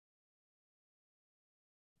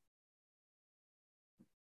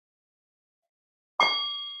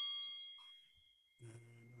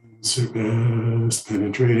Surpassed,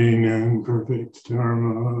 penetrating, and perfect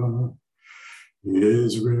Dharma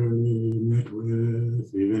is rarely met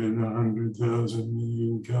with, even in 100,000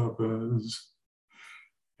 million kalpas.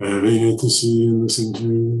 Having it to see and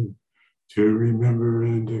listen to remember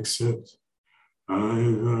and accept,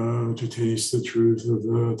 I vow to taste the truth of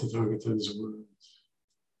the Tathagata's words.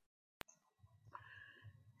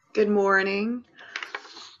 Good morning.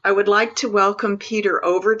 I would like to welcome Peter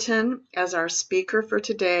Overton as our speaker for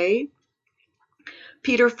today.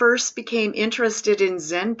 Peter first became interested in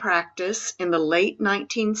Zen practice in the late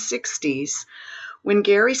 1960s when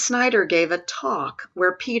Gary Snyder gave a talk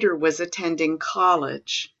where Peter was attending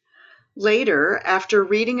college. Later, after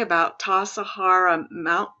reading about Tassajara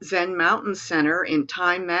Zen Mountain Center in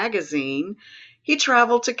Time magazine, he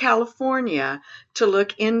traveled to California to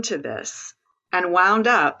look into this and wound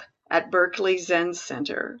up at Berkeley Zen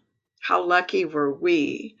Center. How lucky were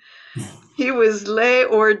we? He was lay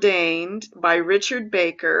ordained by Richard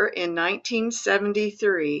Baker in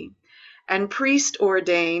 1973 and priest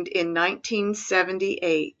ordained in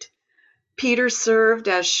 1978. Peter served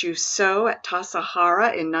as Shuso at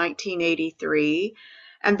Tassajara in 1983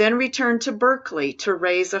 and then returned to Berkeley to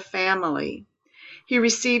raise a family. He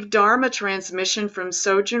received Dharma transmission from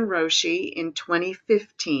Sojun Roshi in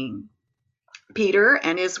 2015. Peter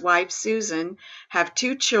and his wife Susan have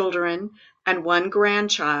 2 children and 1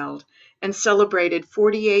 grandchild and celebrated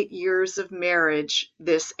 48 years of marriage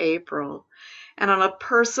this April. And on a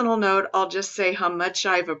personal note, I'll just say how much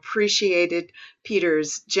I've appreciated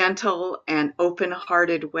Peter's gentle and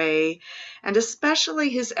open-hearted way, and especially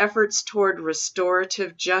his efforts toward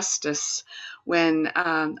restorative justice when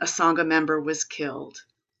a Sangha member was killed.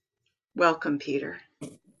 Welcome, Peter.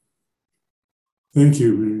 Thank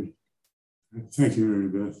you, Mary. Thank you, Mary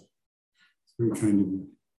Beth. It's very kind of you.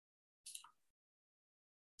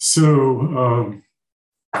 So,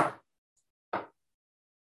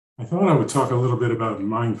 I thought I would talk a little bit about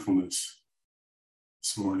mindfulness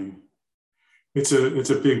this morning. It's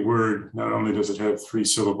a big word. Not only does it have 3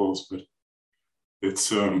 syllables, but it's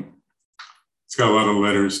got a lot of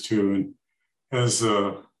letters too, and has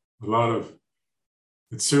it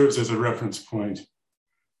serves as a reference point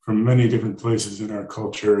from many different places in our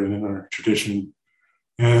culture and in our tradition,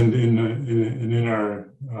 and in our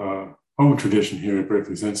home tradition here at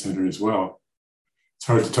Berkeley Zen Center as well. It's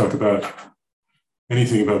hard to talk about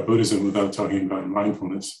anything about Buddhism without talking about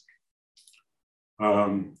mindfulness.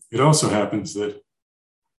 It also happens that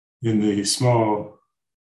in the small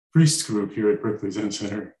priest group here at Berkeley Zen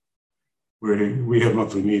Center, where we have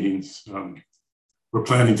monthly meetings, we're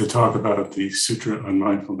planning to talk about the Sutra on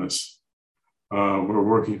Mindfulness. We're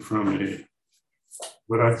working from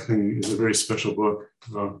what I think is a very special book.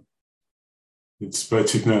 It's by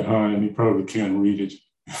Thich Nhat Hanh, and you probably can't read it.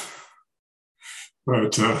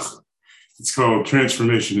 But it's called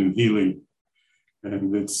Transformation and Healing,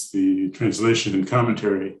 and it's the translation and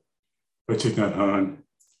commentary by Thich Nhat Hanh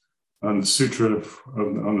on the Sutra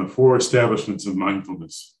on the 4 establishments of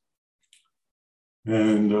mindfulness.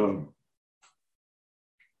 And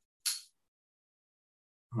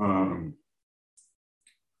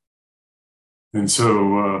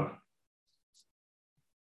so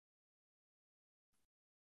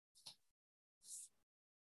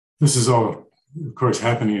this is all, of course,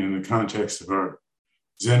 happening in the context of our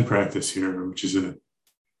Zen practice here, which is in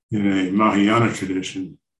a Mahayana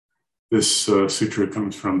tradition. This sutra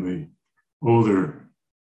comes from the older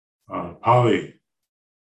Pali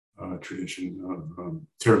tradition of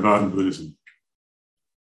Theravadan Buddhism.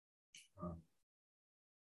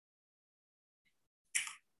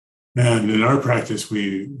 And in our practice,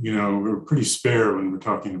 we're pretty spare when we're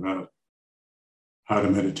talking about how to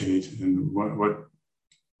meditate and what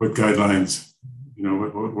guidelines,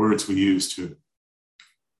 what words we use to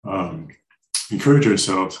encourage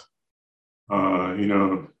ourselves. In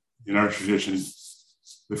our tradition,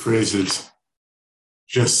 the phrase is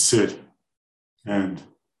just sit and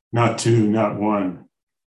not 2, not 1.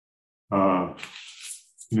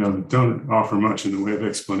 Don't offer much in the way of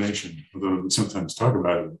explanation, although we sometimes talk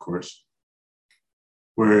about it, of course.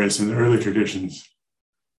 Whereas in the early traditions,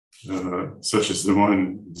 such as the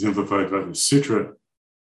one exemplified by the Sutra,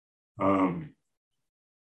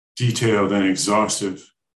 detailed and exhaustive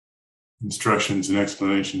instructions and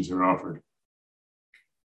explanations are offered.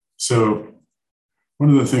 So one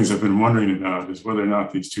of the things I've been wondering about is whether or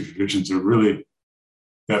not these 2 traditions are really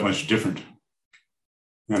that much different.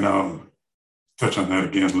 And I'll touch on that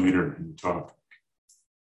again later in the talk.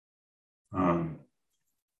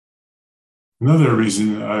 Another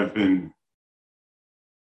reason I've been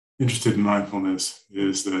interested in mindfulness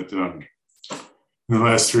is that in the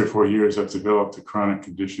last 3 or 4 years, I've developed a chronic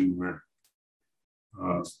condition where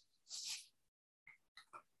a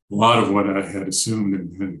lot of what I had assumed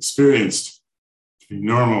and experienced to be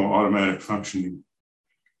normal automatic functioning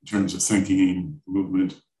in terms of thinking,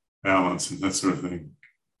 movement, balance, and that sort of thing,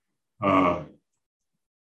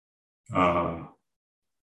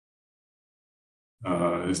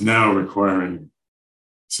 is now requiring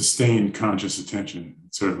sustained conscious attention,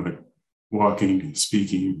 sort of like walking,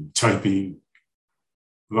 speaking, typing,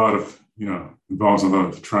 a lot of, involves a lot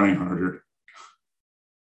of trying harder.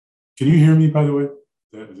 Can you hear me, by the way?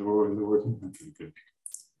 Is it working? Okay, good.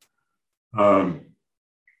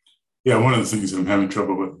 Yeah, one of the things I'm having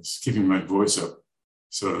trouble with is keeping my voice up.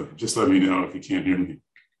 So just let me know if you can't hear me.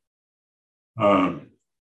 And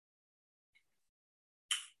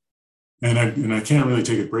I can't really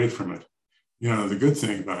take a break from it. The good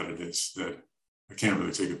thing about it is that I can't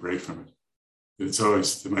really take a break from it. It's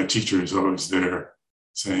always, my teacher is always there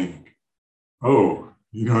saying, oh,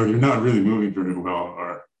 you're not really moving very well,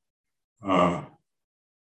 or,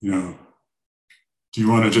 do you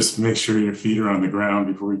want to just make sure your feet are on the ground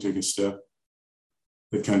before you take a step?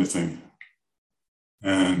 That kind of thing.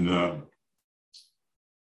 And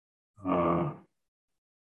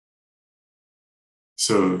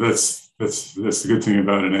so that's the good thing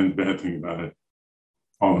about it and the bad thing about it,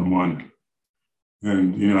 all in one.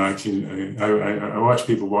 And I watch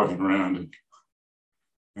people walking around,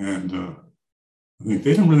 and I think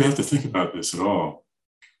they don't really have to think about this at all.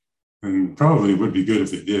 And probably it would be good if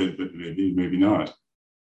they did, but maybe not.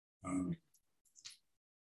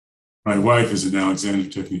 My wife is an Alexander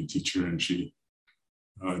Technique teacher, and she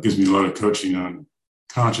gives me a lot of coaching on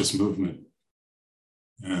conscious movement,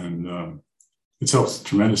 and it's helped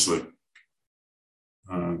tremendously.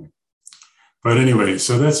 But anyway,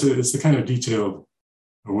 so it's the kind of detailed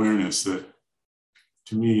awareness that,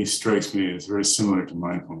 to me, strikes me as very similar to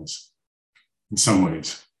mindfulness in some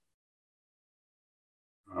ways.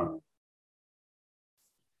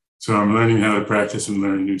 So I'm learning how to practice and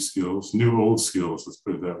learn new skills, new old skills, let's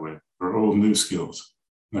put it that way, or old new skills,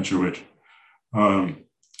 not sure which.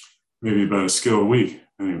 Maybe about a skill a week,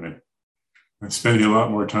 anyway. I'm spending a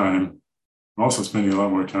lot more time. I'm also spending a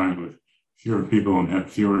lot more time with fewer people and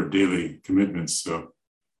have fewer daily commitments, so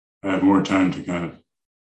I have more time to kind of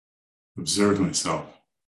observe myself.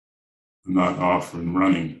 I'm not off and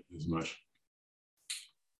running as much.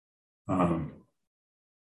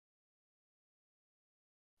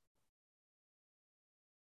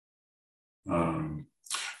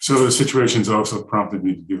 So the situations also prompted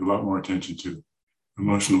me to give a lot more attention to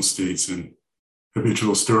emotional states and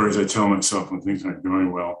habitual stories I tell myself when things aren't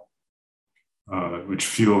going well, which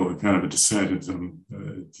fuel kind of a descent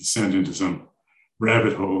into some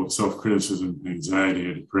rabbit hole of self-criticism, anxiety,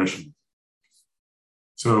 and depression.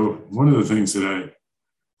 So one of the things that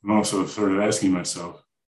I'm also sort of asking myself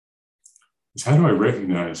is, how do I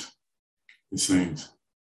recognize these things?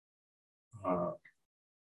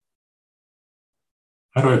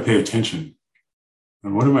 How do I pay attention?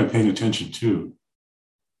 And what am I paying attention to?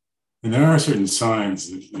 And there are certain signs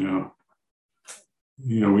that,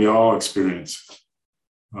 we all experience.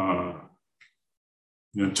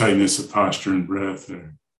 Tightness of posture and breath,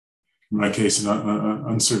 or in my case, an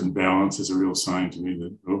uncertain balance is a real sign to me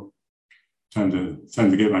that, time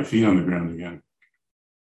to get my feet on the ground again.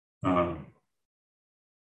 And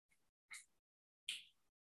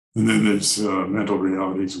then there's mental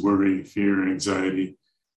realities, worry, fear, anxiety,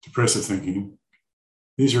 depressive thinking.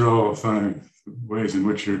 These are all ways in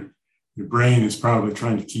which your brain is probably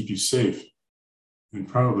trying to keep you safe, and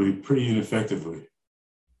probably pretty ineffectively.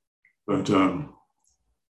 But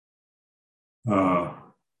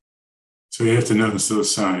so you have to notice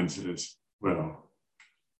those signs as well.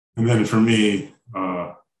 And then for me,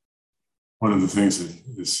 one of the things that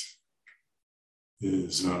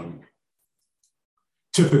is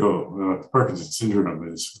typical Parkinson's syndrome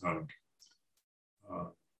is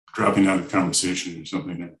dropping out of conversation or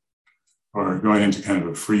something, or going into kind of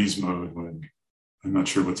a freeze mode when I'm not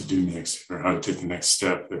sure what to do next or how to take the next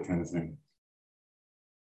step, that kind of thing.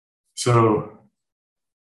 So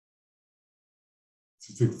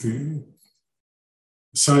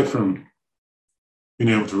aside from being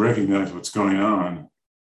able to recognize what's going on,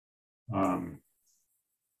 one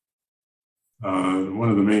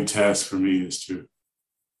of the main tasks for me is to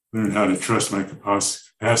learn how to trust my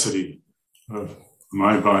capacity of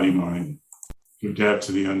my body-mind to adapt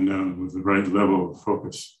to the unknown with the right level of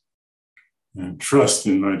focus, and trust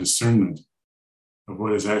in my discernment of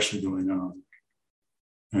what is actually going on,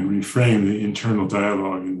 and reframe the internal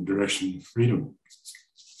dialogue in the direction of freedom.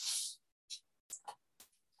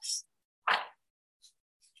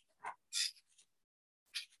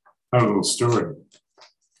 have a little story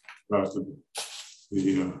about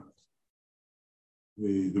the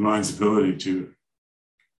mind's ability to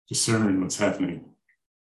discern what's happening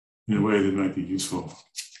in a way that might be useful.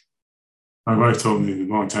 My wife told me a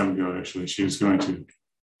long time ago, actually, she was getting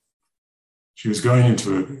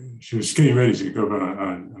ready to go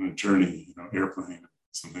on a journey, airplane,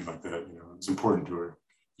 something like that. It was important to her.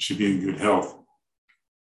 She'd be in good health.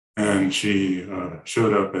 And she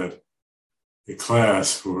showed up at a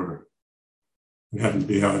class for, it happened to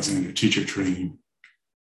be Alexander teacher training,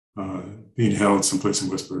 being held someplace in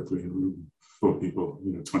West Berkeley, a room full of people,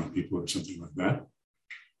 20 people or something like that.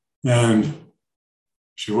 And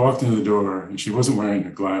she walked in the door and she wasn't wearing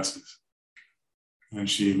her glasses. And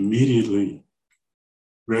she immediately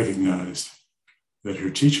recognized that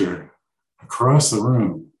her teacher across the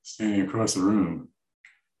room, standing across the room,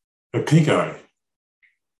 had pink eye.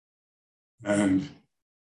 And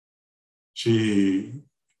she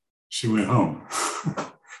went home.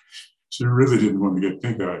 She really didn't want to get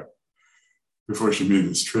pink eye before she made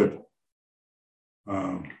this trip.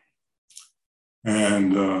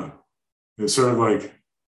 It's sort of like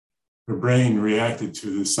her brain reacted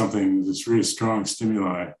to this really strong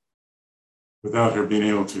stimuli without her being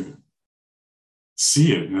able to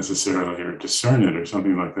see it necessarily or discern it or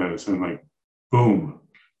something like that. It's kind of like, boom,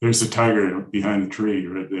 there's the tiger behind the tree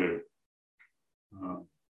right there.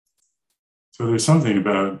 So there's something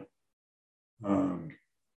about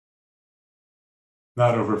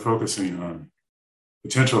not over-focusing on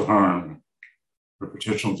potential harm or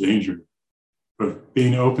potential danger, but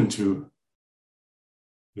being open to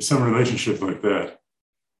some relationship like that,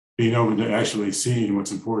 being open to actually seeing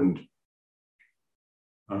what's important.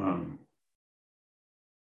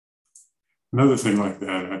 Another thing like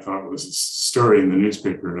that I thought was a story in the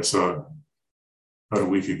newspaper I saw about a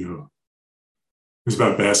week ago. It was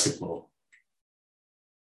about basketball.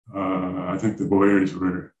 I think the Warriors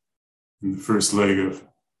were in the first leg of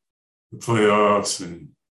the playoffs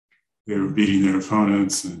and they were beating their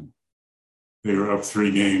opponents and they were up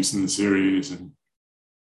 3 games in the series and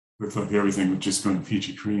looked like everything was just going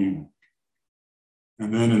peachy cream.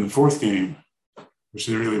 And then in the 4th game, which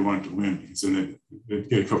they really wanted to win because then they'd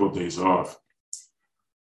get a couple of days off.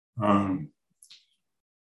 What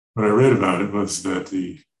I read about it was that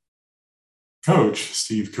the coach,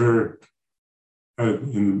 Steve Kerr,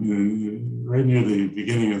 right near the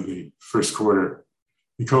beginning of the first quarter,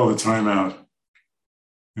 he called a timeout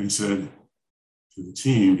and he said to the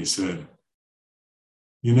team, he said,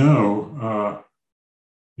 you're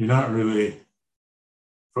not really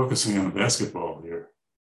focusing on basketball here.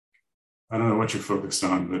 I don't know what you're focused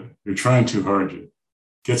on, but you're trying too hard to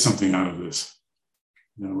get something out of this.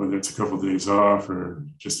 Whether it's a couple of days off or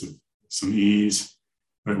just some ease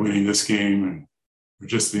by winning this game or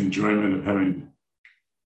just the enjoyment of having,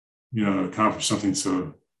 accomplished something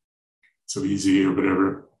so easy or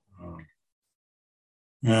whatever.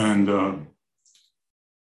 And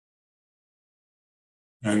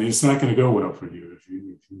it's not going to go well for you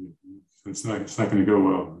it's not going to go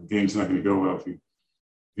well. The game's not going to go well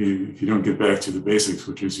if you don't get back to the basics,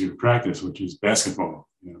 which is your practice, which is basketball,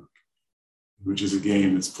 which is a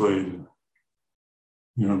game that's played,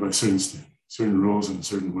 by certain rules in a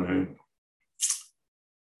certain way.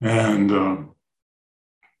 And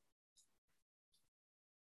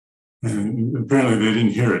apparently they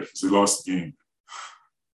didn't hear it because they lost the game.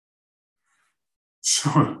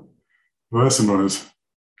 So the lesson was,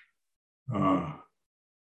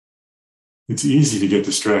 it's easy to get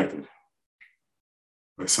distracted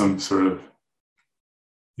by some sort of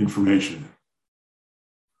information.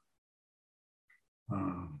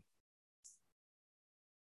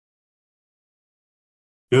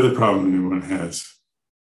 The other problem anyone has,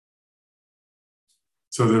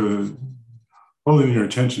 so they're holding your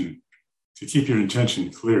attention, to keep your intention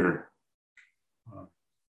clear,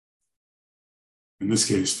 in this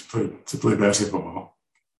case, to play basketball,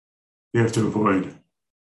 you have to avoid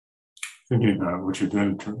thinking about what you're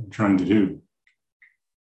trying to do.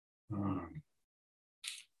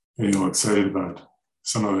 Getting all excited about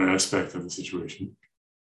some other aspect of the situation.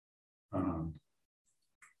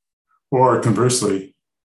 Or conversely,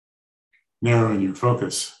 narrowing your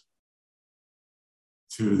focus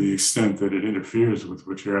to the extent that it interferes with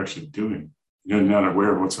what you're actually doing. You're not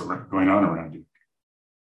aware of what's going on around you.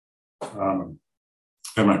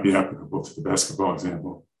 That might be applicable to the basketball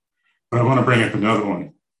example. But I want to bring up another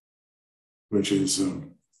one, which is this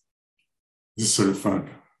is sort of fun.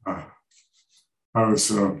 I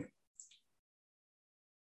was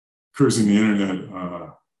cruising the internet.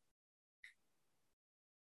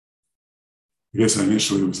 I guess I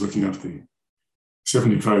initially was looking up the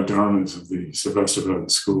 75 dharmas of the Sarvastivada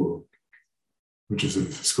school, which is a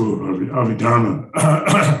school of Abhidharma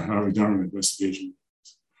investigation,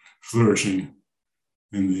 flourishing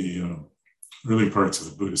in the early parts of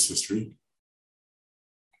the Buddhist history.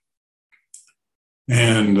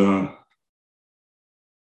 And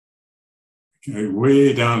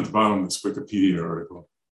way down at the bottom of this Wikipedia article,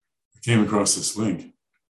 I came across this link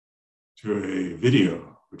to a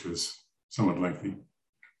video, which was somewhat lengthy.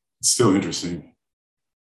 It's still interesting.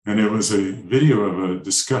 And it was a video of a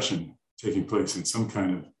discussion taking place in some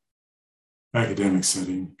kind of academic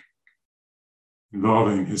setting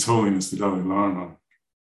involving His Holiness the Dalai Lama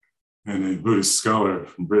and a Buddhist scholar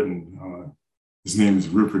from Britain. His name is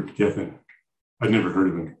Rupert Gethin. I'd never heard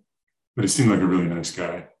of him, but he seemed like a really nice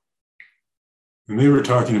guy. And they were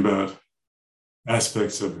talking about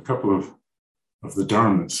aspects of a couple of the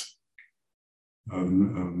dharmas,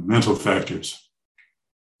 mental factors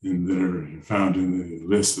that are found in the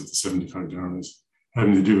list of the 75 dharmas,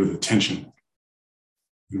 having to do with attention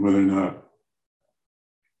and whether or not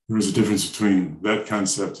there was a difference between that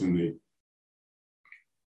concept in the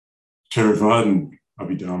Theravadan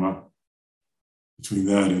Abhidharma, between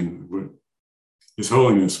that and what His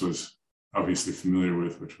Holiness was obviously familiar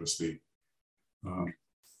with, which was the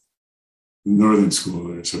Northern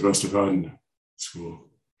school, or Sarvastivada school.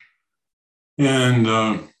 And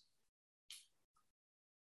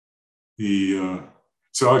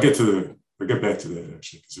so I'll get back to that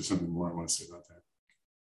actually, because there's something more I want to say about that.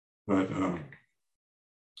 But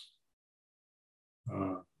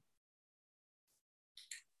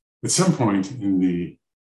at some point in the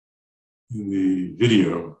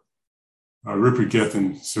video, Rupert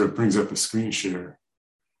Gethin sort of brings up a screen share.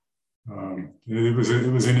 It was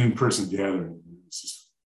an in-person gathering. It was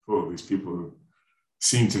just full of these people who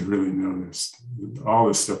seemed to really know all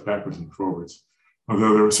this stuff backwards and forwards.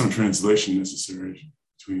 Although there was some translation necessary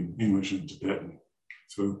between English and Tibetan.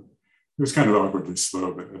 So it was kind of awkwardly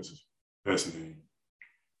slow, but it was fascinating.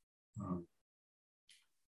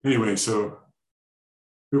 Anyway, so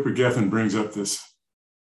Rupert Gethin brings up this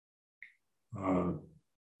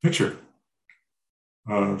picture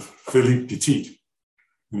of Philippe Petit.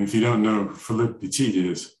 And if you don't know who Philippe Petit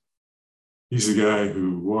is, he's the guy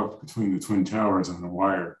who walked between the Twin Towers on a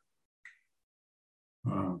wire.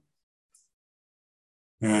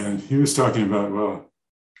 And he was talking about, well,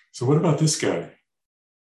 so what about this guy?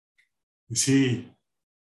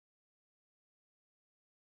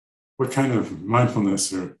 What kind of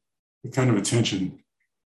mindfulness or what kind of attention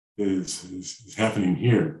is happening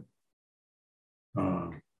here?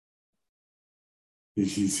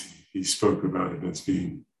 He spoke about it as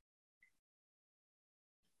being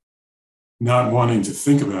not wanting to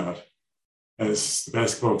think about, as the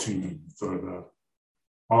basketball team thought about,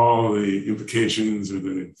 all the implications or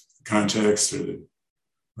the context or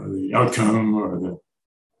the outcome or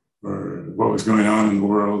what was going on in the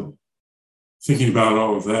world. Thinking about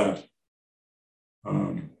all of that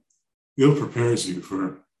ill prepares you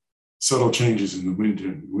for subtle changes in the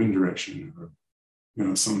wind direction,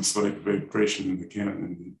 or some slight vibration in the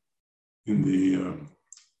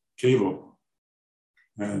cable,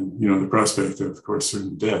 and the prospect of course,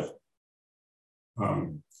 certain death.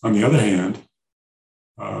 On the other hand,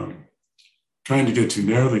 trying to get too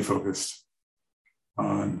narrowly focused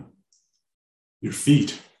on your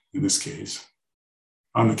feet, in this case,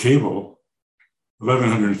 on the cable,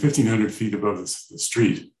 1,100, 1,500 feet above the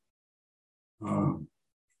street,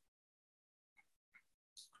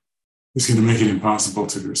 is going to make it impossible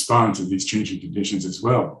to respond to these changing conditions as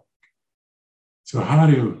well. So how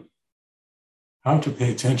to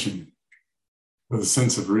pay attention with a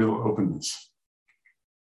sense of real openness,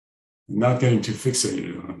 and not getting too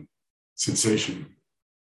fixated on sensation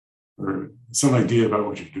or some idea about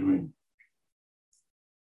what you're doing.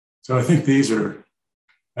 So I think these are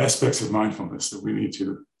aspects of mindfulness that we need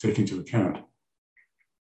to take into account.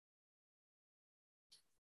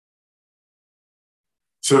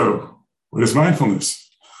 So, what is mindfulness?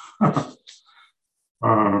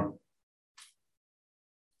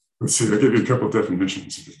 Let's see, I'll give you a couple of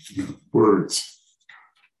definitions, words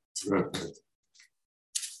to that effect.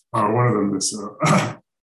 One of them is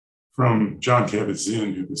from Jon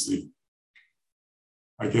Kabat-Zinn, who was the,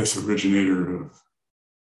 originator of,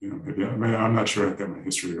 I'm not sure I've got my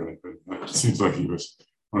history right, but it seems like he was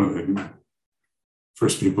one of the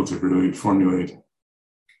first people to really formulate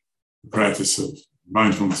the practice of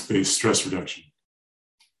mindfulness-based stress reduction.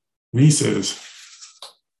 And he says,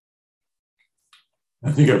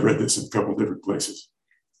 I think I've read this in a couple of different places.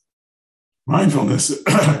 Mindfulness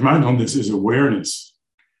is awareness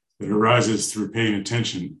that arises through paying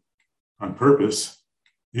attention on purpose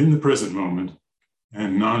in the present moment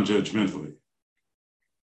and non-judgmentally.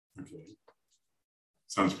 Okay,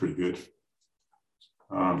 sounds pretty good.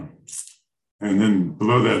 And then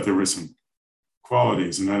below that, there were some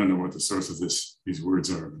qualities, and I don't know what the source of these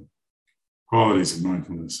words are. Qualities of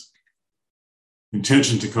mindfulness.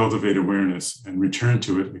 Intention to cultivate awareness and return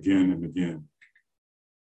to it again and again.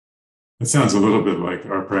 That sounds a little bit like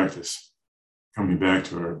our practice, coming back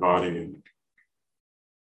to our body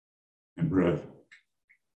and breath.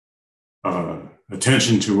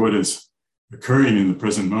 Attention to what is occurring in the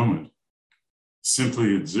present moment.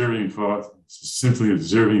 Simply observing thoughts,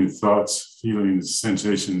 feelings,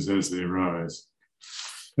 sensations as they arise.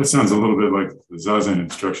 That sounds a little bit like the Zazen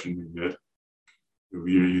instruction we get, that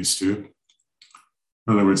we are used to.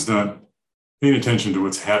 In other words, not paying attention to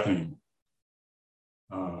what's happening,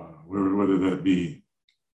 whether that be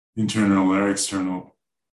internal or external,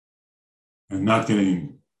 and not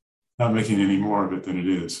making any more of it than it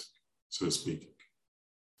is, so to speak.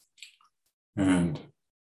 And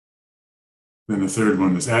then the third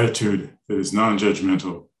one is attitude that is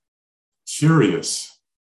non-judgmental, curious,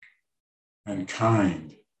 and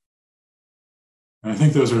kind. And I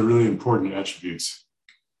think those are really important attributes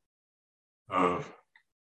of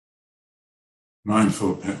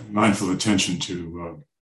mindful attention to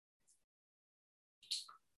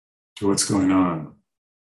what's going on.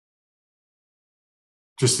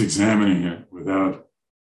 Just examining it without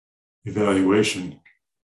evaluation,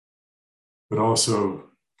 but also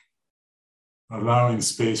allowing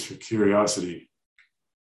space for curiosity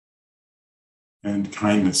and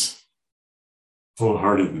kindness,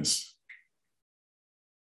 wholeheartedness.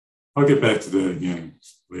 I'll get back to that again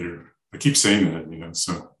later. I keep saying that,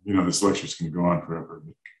 so, this lecture's going to go on forever,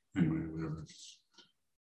 but anyway, whatever.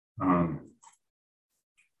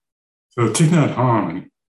 So Thich Nhat Hanh,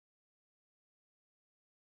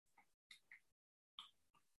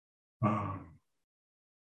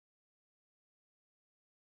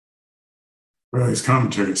 well, his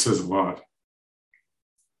commentary says a lot.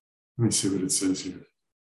 Let me see what it says here.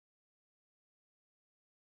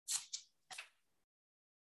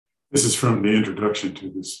 This is from the introduction to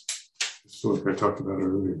this book I talked about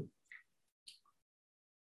earlier.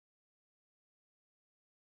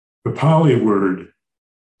 The Pali word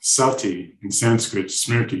sati in Sanskrit,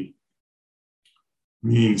 smriti,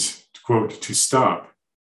 means, quote, to stop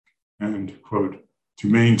and, quote, to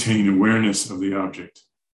maintain awareness of the object.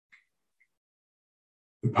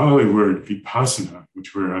 The Pali word vipassana,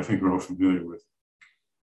 which I think we're all familiar with,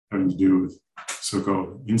 having to do with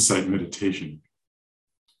so-called insight meditation.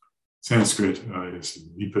 Sanskrit is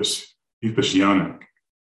vipassana,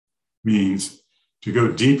 means to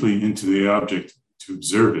go deeply into the object, to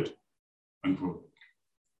observe it, unquote.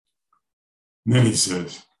 And then he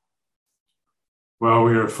says, while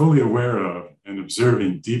we are fully aware of and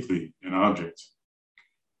observing deeply an object,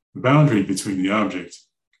 the boundary between the object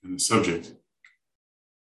and the subject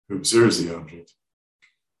who observes the object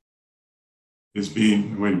is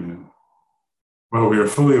while we are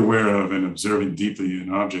fully aware of and observing deeply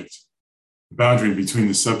an object, the boundary between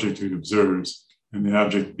the subject who observes and the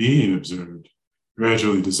object being observed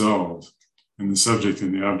gradually dissolves, and the subject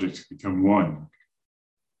and the object become one.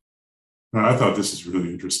 Now, I thought this is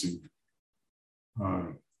really interesting.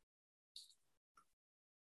 And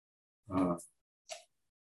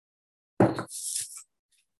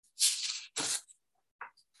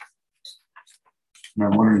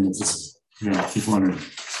I'm wondering if this is, I keep wondering,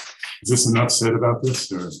 is this enough said about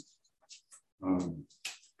this, or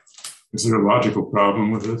is there a logical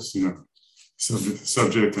problem with this?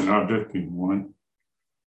 Subject and object being one.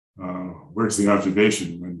 Where's the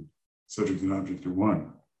observation when subject and object are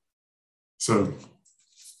one? So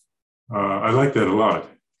I like that a lot.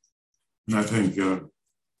 And I think Thich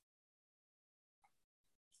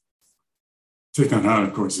Nhat Hanh,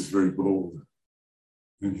 of course, is very bold.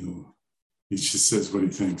 And he just says what he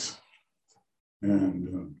thinks.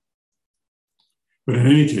 And but in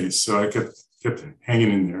any case, so I kept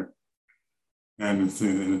hanging in there and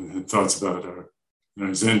thoughts about our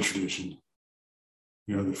Zen tradition.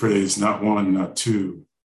 The phrase "not one, not two"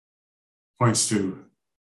 points to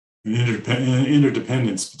an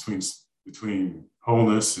interdependence between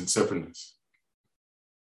wholeness and separateness.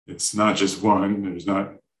 It's not just one. There's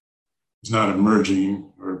not a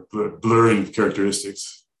merging or blurring of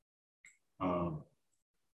characteristics.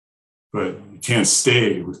 But you can't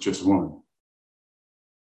stay with just one.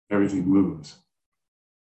 Everything moves.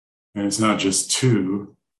 And it's not just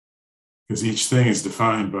two, because each thing is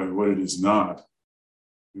defined by what it is not.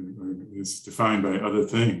 It's defined by other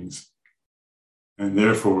things. And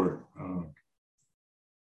therefore,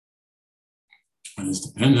 and is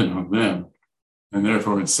dependent on them. and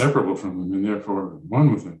therefore inseparable from them, and therefore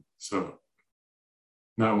one with them. So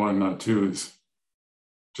not one, not two is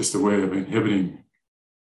just a way of inhibiting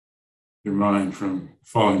your mind from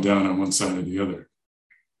falling down on one side or the other.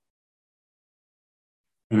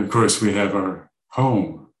 And of course, we have our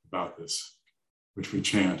home about this, which we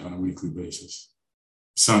chant on a weekly basis.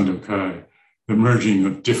 Sandokai, the merging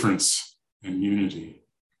of difference and unity.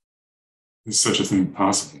 Is such a thing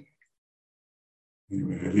possible?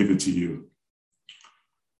 Anyway, I leave it to you.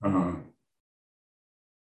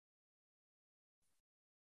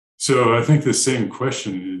 So I think the same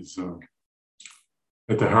question is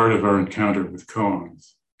at the heart of our encounter with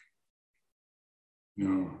koans.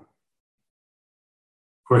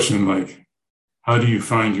 Question like, how do you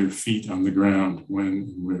find your feet on the ground when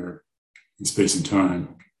and where in space and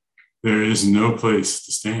time there is no place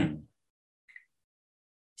to stand?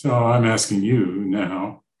 So I'm asking you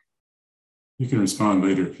now, you can respond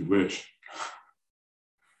later if you wish.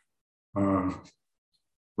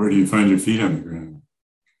 Where do you find your feet on the ground?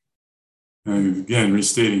 And again,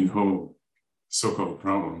 restating the whole so-called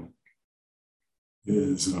problem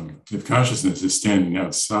is if consciousness is standing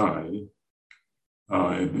outside,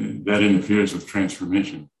 that interferes with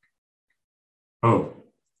transformation. Oh,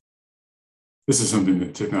 this is something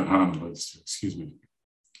that Thich Nhat Hanh likes to, excuse me.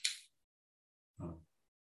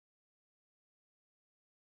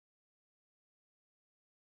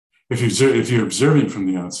 If you're observing from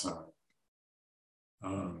the outside,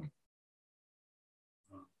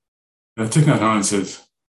 Thich Nhat Hanh says,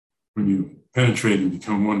 when you penetrate and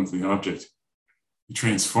become one with the object, you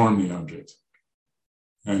transform the object.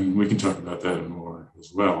 And we can talk about that more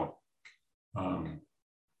as well. But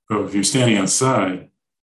if you're standing outside,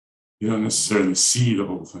 you don't necessarily see the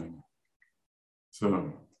whole thing.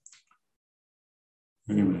 So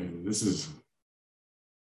anyway, this is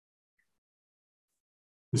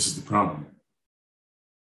the problem.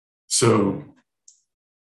 So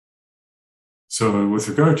with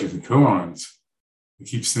regard to the koans, it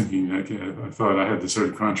keeps thinking, I thought I had this sort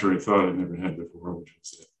of contrary thought I'd never had before, which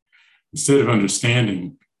was that instead of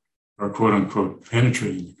understanding or quote unquote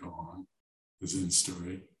penetrating the koan, the Zen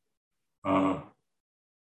story,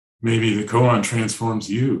 maybe the koan transforms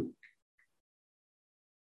you.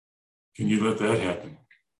 Can you let that happen?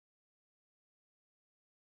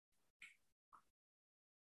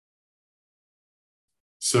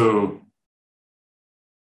 So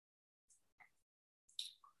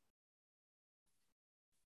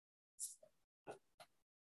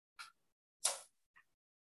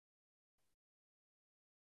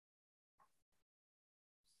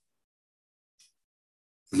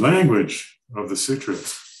the language of the sutra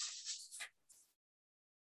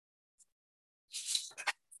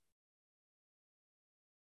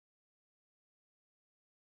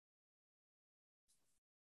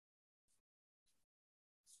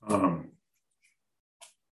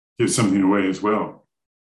gives something away as well.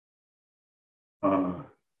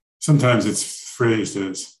 Sometimes it's phrased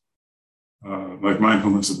as like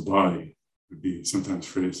mindfulness of the body would be sometimes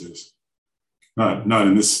phrased as, not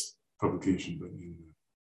in this publication, but in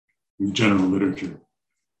the general literature,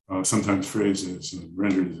 sometimes phrased as,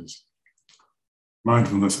 rendered as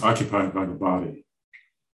mindfulness occupied by the body,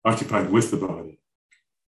 occupied with the body.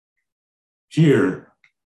 Here,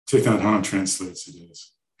 Thich Nhat Hanh translates it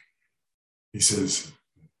as, he says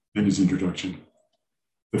in his introduction,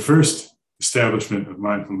 the first establishment of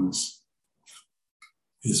mindfulness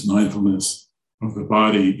is mindfulness of the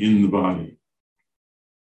body in the body.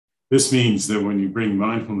 This means that when you bring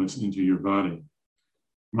mindfulness into your body,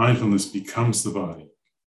 mindfulness becomes the body.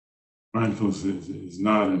 Mindfulness is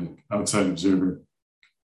not an outside observer.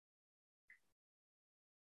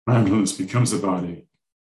 Mindfulness becomes the body,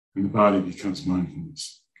 and the body becomes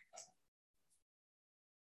mindfulness.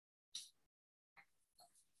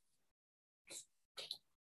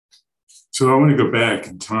 So I want to go back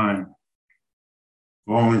in time,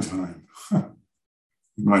 long time in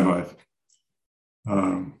my life,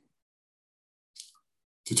 to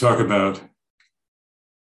talk about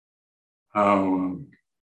how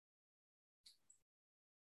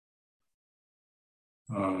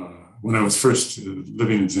when I was first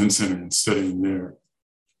living in Zen Center and studying there,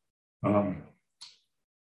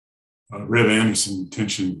 Rev Anderson,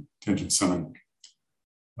 Tenshin-san,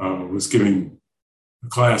 was giving a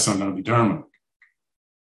class on Abhidharma,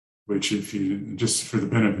 which, if you, just for the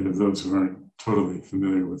benefit of those who aren't totally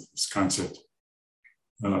familiar with this concept,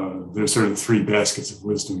 there's sort of three baskets of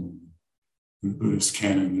wisdom in the Buddhist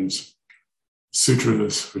canon. There's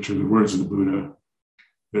sutras, which are the words of the Buddha.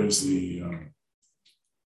 There's the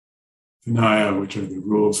Vinaya, which are the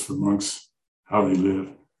rules for monks, how they live.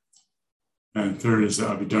 And third is the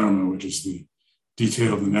Abhidharma, which is the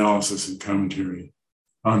detailed analysis and commentary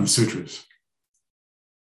on the sutras.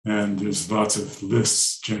 And there's lots of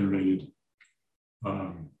lists generated.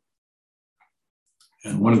 And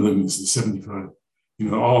one of them is the 75,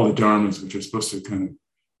 all the dharmas, which are supposed to kind of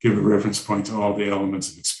give a reference point to all the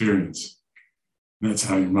elements of experience. And that's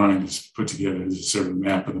how your mind is put together. There's a sort of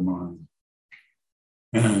map of the mind.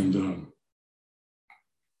 And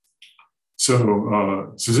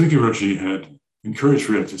so Suzuki Roshi had encouraged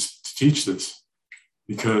Rip to teach this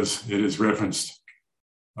because it is referenced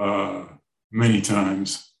many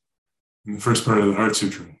times in the first part of the Heart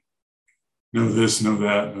Sutra. Know this, know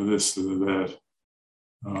that, know this, know that.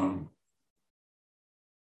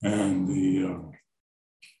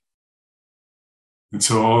 And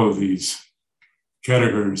so all of these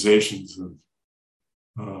categorizations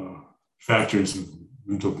of factors of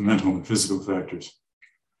mental and physical factors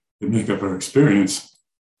that make up our experience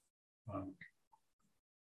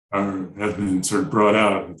have been sort of brought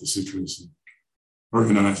out with the sutras and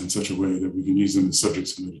organized in such a way that we can use them as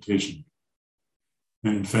subjects of meditation.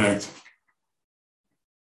 And in fact,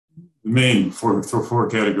 the main four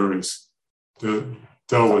categories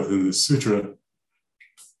dealt with in the sutra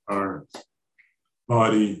are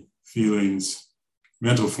body, feelings,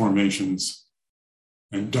 mental formations,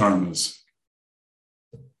 and dharmas.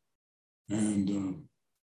 And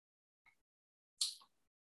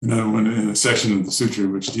when in a section of the sutra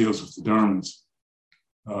which deals with the dharmas,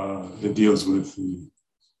 it deals with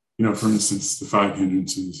for instance, the 5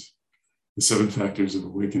 hindrances, the 7 factors of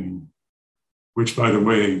awakening, which, by the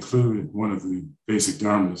way, include one of the basic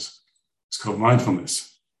dharmas. It's called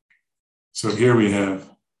mindfulness. So here we have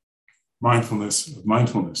mindfulness of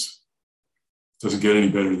mindfulness. Doesn't get any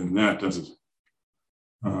better than that, does it?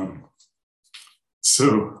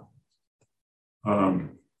 So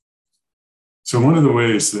one of the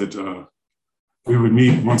ways that we would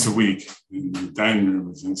meet once a week in the dining room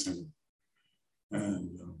of Zen Center,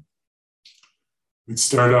 and we'd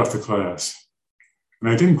start off the class. And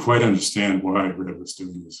I didn't quite understand why Red was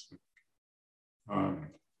doing this. I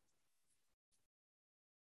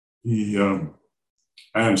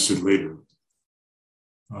understood later.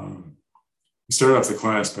 We started off the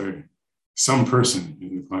class by some person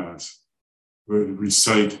in the class would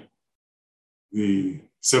recite the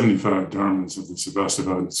 75 dharmas of the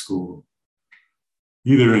Sarvastivada school,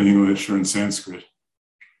 either in English or in Sanskrit,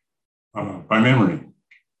 by memory.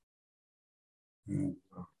 And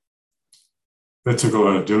that took a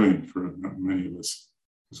lot of doing for many of us,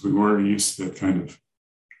 because we weren't used to that kind of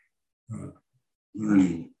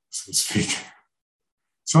learning, so to speak.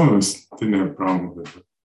 Some of us didn't have a problem with it,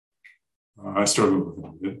 but I struggled with it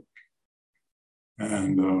a bit.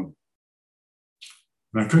 And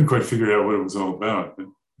I couldn't quite figure out what it was all about, but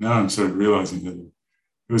now I'm sort of realizing that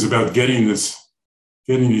it was about getting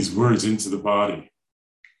these words into the body,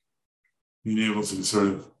 being able to sort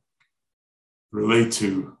of relate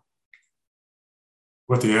to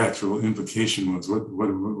what the actual implication was,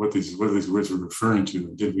 what these words were referring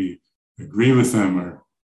to. Did we agree with them, or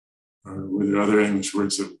were there other English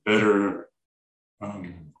words that were better?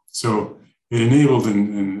 So it enabled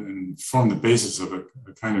and formed the basis of a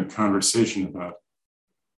kind of conversation about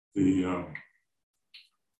the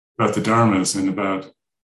dharmas and about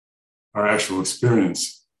our actual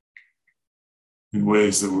experience in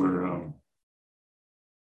ways that were,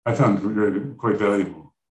 I found quite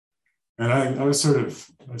valuable. And I was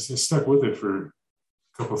I stuck with it for a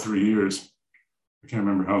couple, 3 years. I can't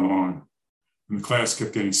remember how long. And the class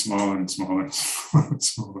kept getting smaller and smaller and smaller and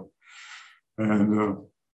smaller. And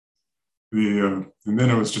then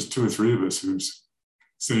it was just 2 or 3 of us who was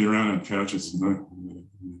sitting around on couches in the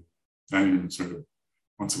dining room sort of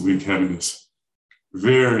once a week, having this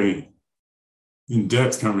very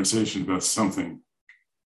in-depth conversation about some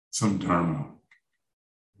dharma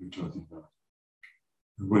we're talking about.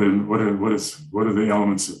 What are the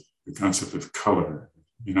elements of the concept of color?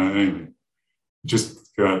 Anyway,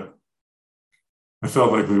 I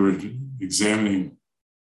felt like we were examining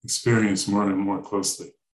experience more and more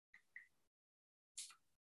closely,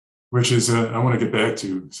 which is, I want to get back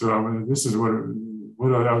to. So this is what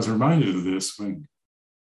I was reminded of this when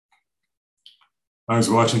I was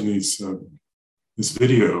watching this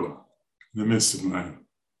video in the midst of my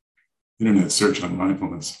internet search on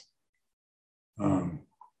mindfulness.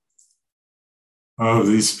 Of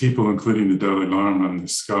these people, including the Dalai Lama and the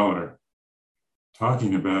scholar,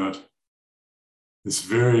 talking about this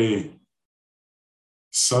very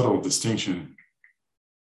subtle distinction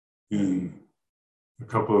in a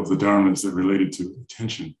couple of the dharmas that related to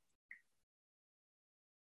attention.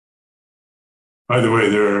 By the way,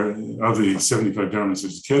 there are, of the 75 dharmas,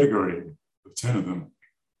 there's a category of 10 of them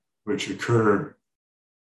which occur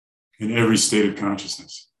in every state of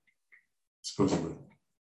consciousness, supposedly.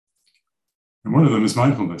 And one of them is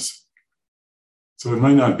mindfulness. So it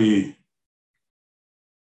might not be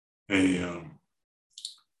a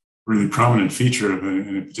really prominent feature of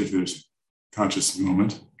in a particular conscious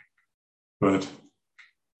moment, but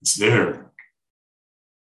it's there.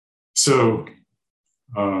 So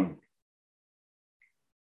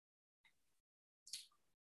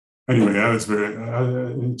anyway, I was very,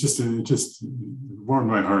 it just warmed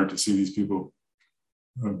my heart to see these people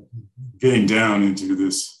getting down into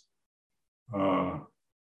this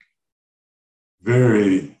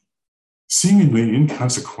very seemingly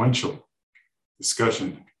inconsequential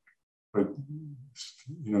discussion, but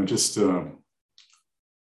just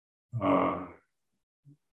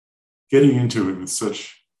getting into it with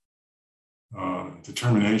such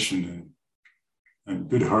determination and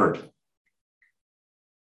good heart.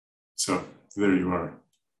 So there you are.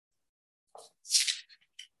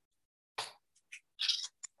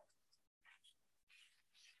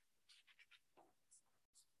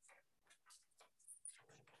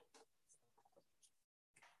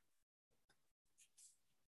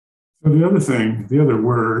 So the other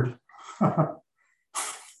word that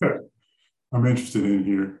I'm interested in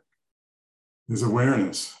here is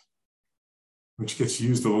awareness, which gets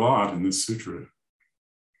used a lot in this sutra.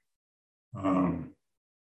 I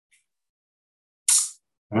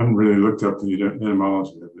haven't really looked up the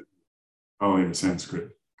etymology of it, Pali or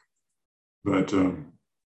Sanskrit, but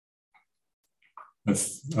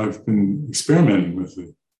I've been experimenting with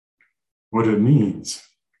what it means.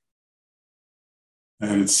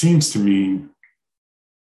 And it seems to mean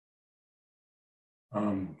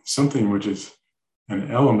something which is an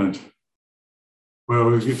element.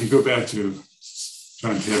 Well, if you go back to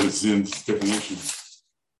John Kabat-Zinn's definition,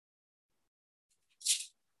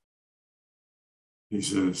 he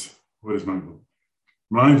says, what is mindfulness?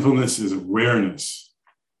 Mindfulness is awareness.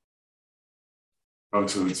 Oh,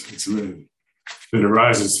 so it's really, it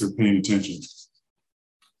arises through paying attention.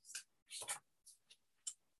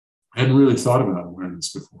 I hadn't really thought about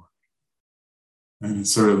awareness before. And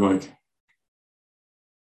it's sort of like,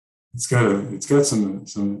 it's got some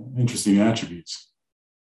interesting attributes,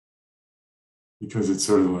 because it's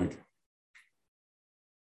sort of like,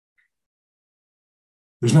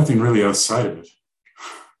 there's nothing really outside of it.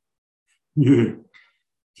 If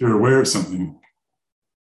you're aware of something,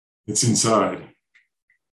 it's inside.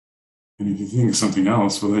 And if you think of something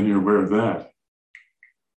else, well, then you're aware of that.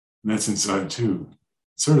 And that's inside too.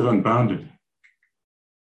 It's sort of unbounded.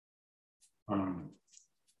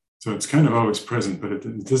 So it's kind of always present, but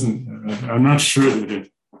it doesn't, I'm not sure that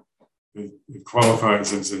it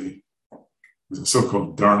qualifies as a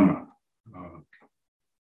so-called dharma.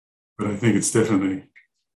 But I think it's definitely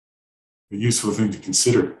a useful thing to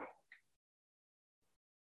consider.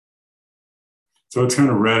 So it's kind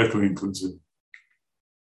of radically inclusive.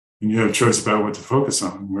 And you have a choice about what to focus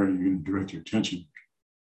on, where you're going to direct your attention.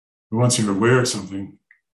 But once you're aware of something,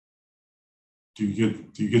 do you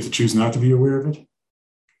get to choose not to be aware of it?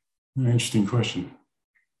 An interesting question.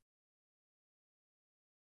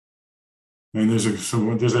 And there's a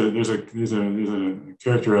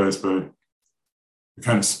characterized by a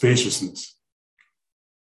kind of spaciousness.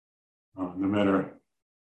 No matter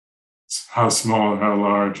how small or how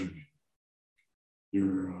large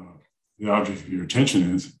the object of your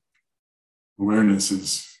attention is, awareness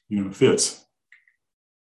is, fits.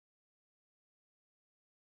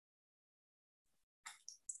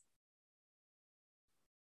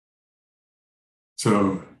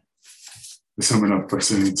 So I sum it up by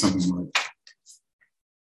saying something like,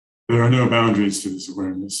 there are no boundaries to this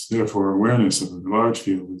awareness. Therefore, awareness of a large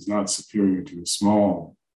field is not superior to a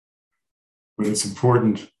small. But it's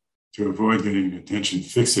important to avoid getting attention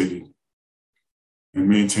fixated and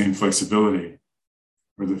maintain flexibility,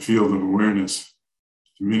 or the field of awareness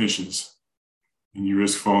diminishes and you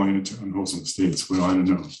risk falling into unwholesome states. Well, I don't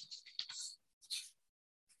know.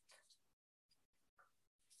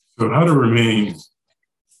 So how to remain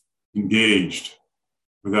engaged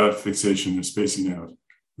without fixation or spacing out?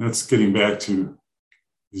 That's getting back to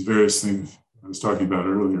these various things I was talking about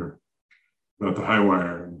earlier, about the high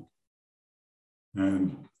wire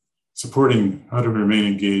and supporting how to remain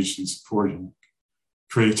engaged and supporting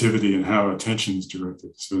creativity and how attention is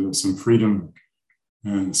directed. So there's some freedom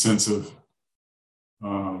and sense of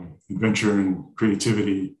adventure and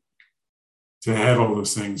creativity. To have all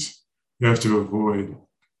those things, you have to avoid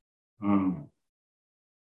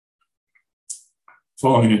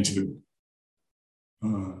falling into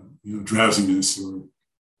drowsiness or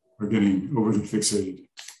getting overly fixated.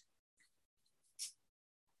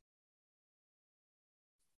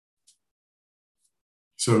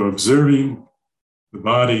 So observing the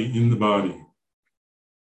body in the body,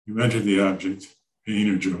 you enter the object, pain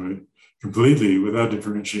or joy, completely without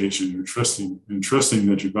differentiation or trusting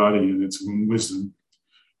that your body in its own wisdom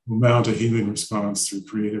will mount a healing response through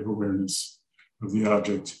creative awareness of the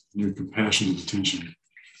object and your compassionate attention.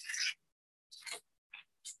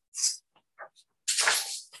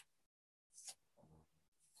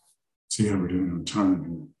 See how we're doing on time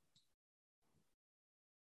here.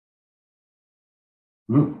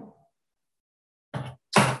 Oh.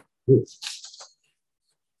 Good.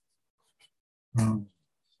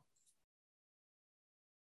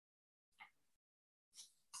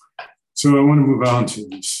 So I want to move on to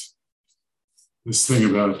this thing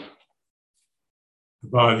about the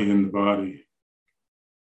body and the body,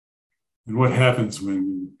 and what happens when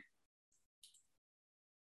you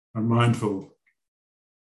are mindful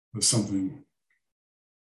of something,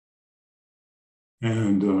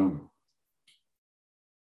 and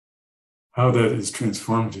how that is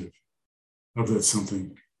transformative of that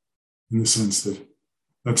something, in the sense that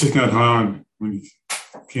Thich Nhat Hanh, when he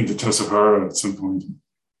came to Tassajara at some point, I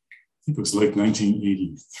think it was like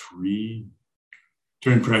 1983,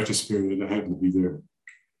 during practice period, I happened to be there.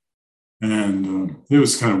 And it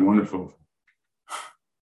was kind of wonderful.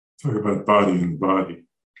 Talk about body and body.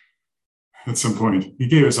 At some point, he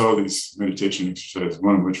gave us all these meditation exercises,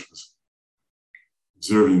 one of which was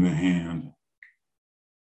observing the hand.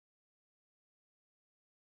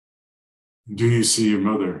 Do you see your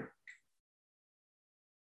mother?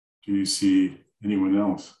 Do you see anyone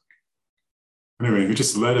else? Anyway, he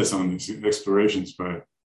just led us on these explorations by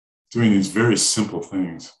doing these very simple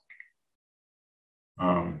things.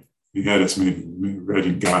 He had us maybe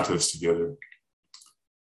writing gathas together,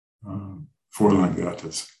 4-line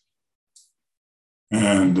gathas.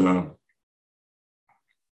 And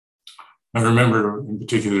I remember in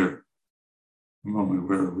particular a moment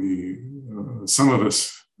where we, some of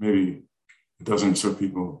us, maybe a dozen or so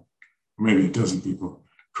people, or maybe a dozen people,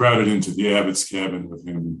 crowded into the abbot's cabin with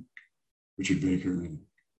him, Richard Baker,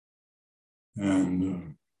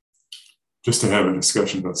 and just to have a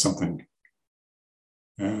discussion about something.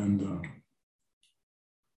 And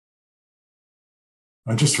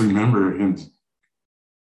I just remember him,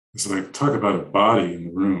 it's like, talk about a body in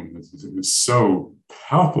the room. It was so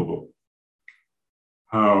palpable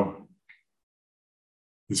how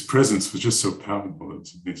his presence was just so palpable. It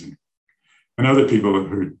was amazing. And other people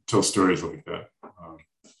have heard tell stories like that,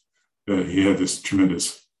 that he had this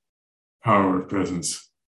tremendous power of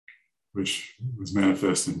presence, which was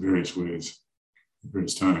manifest in various ways, at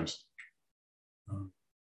various times.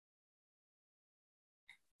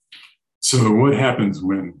 So what happens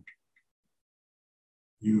when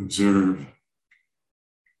you observe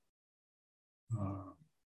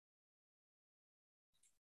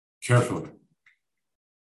carefully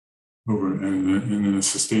over and in a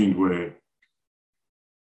sustained way?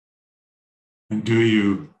 And do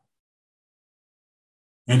you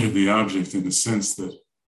enter the object in the sense that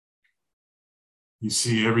you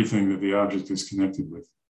see everything that the object is connected with?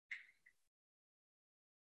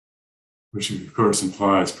 Which of course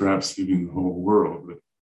implies perhaps even the whole world,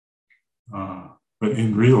 but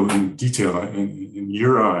in detail, in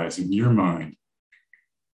your eyes, in your mind.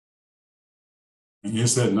 And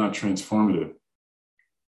is that not transformative?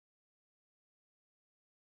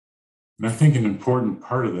 And I think an important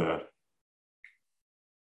part of that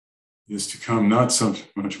is to come not so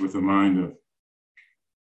much with a mind of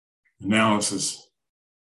analysis,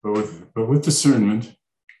 but with discernment,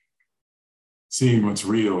 seeing what's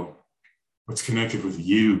real, what's connected with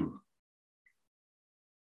you.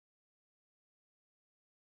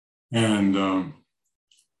 And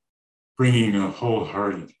bringing a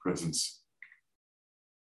wholehearted presence,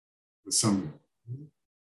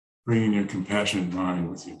 bringing your compassionate mind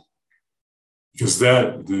with you. Because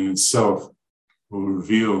that in itself will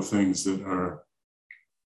reveal things that are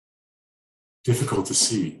difficult to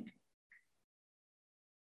see.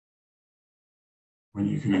 When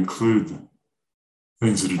you can include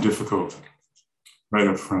things that are difficult right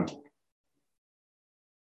up front,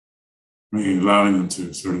 maybe allowing them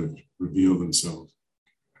to sort of reveal themselves.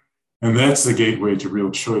 And that's the gateway to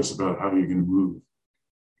real choice about how you're going to move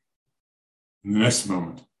in the next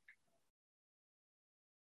moment.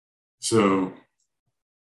 So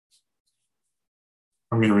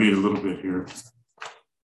I'm going to read a little bit here.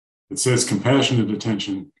 It says, compassionate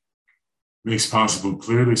attention makes possible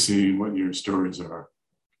clearly seeing what your stories are.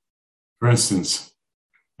 For instance,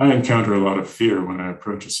 I encounter a lot of fear when I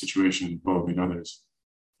approach a situation involving others,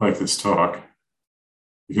 like this talk,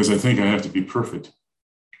 because I think I have to be perfect.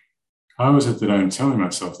 How is it that I am telling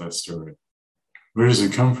myself that story? Where does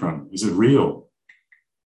it come from? Is it real?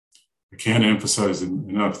 I can't emphasize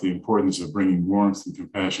enough the importance of bringing warmth and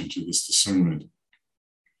compassion to this discernment.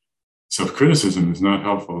 Self-criticism is not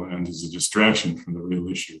helpful and is a distraction from the real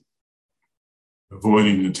issue.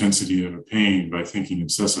 Avoiding the intensity of a pain by thinking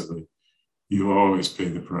obsessively, you always pay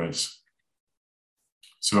the price.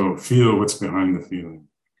 So feel what's behind the feeling.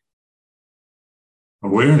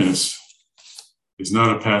 Awareness is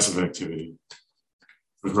not a passive activity,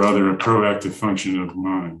 but rather a proactive function of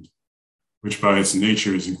mind, which by its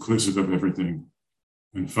nature is inclusive of everything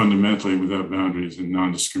and fundamentally without boundaries and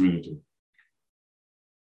non-discriminative.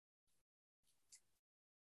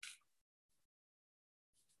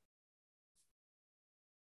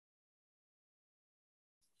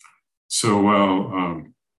 So while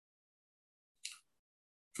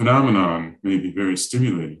phenomenon may be very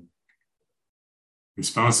stimulating,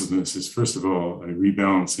 responsiveness is first of all a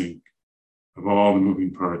rebalancing of all the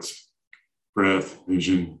moving parts, breath,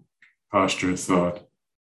 vision, posture, thought,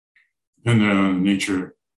 depending on the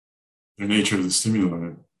nature of the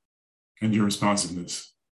stimuli and your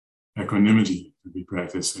responsiveness. Equanimity to be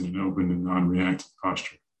practiced in an open and non-reactive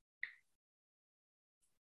posture.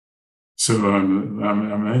 So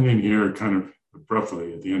I'm ending here kind of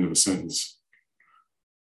abruptly at the end of a sentence,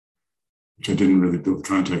 which I didn't really build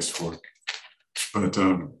context for. But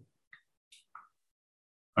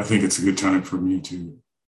I think it's a good time for me to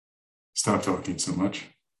stop talking so much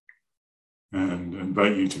and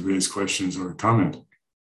invite you to raise questions or comment.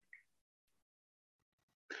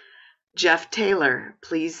 Jeff Taylor,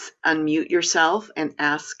 please unmute yourself and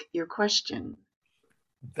ask your question.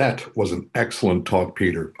 That was an excellent talk,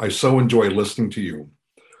 Peter. I so enjoy listening to you.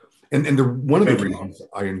 And one of the reasons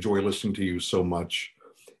I enjoy listening to you so much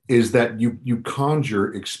is that you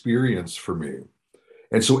conjure experience for me.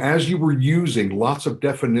 And so as you were using lots of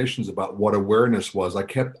definitions about what awareness was, I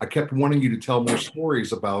kept wanting you to tell more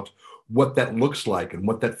stories about what that looks like and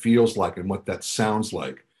what that feels like and what that sounds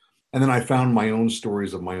like. And then I found my own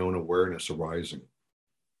stories of my own awareness arising.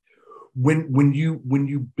 When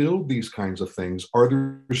you build these kinds of things, are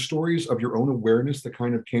there stories of your own awareness that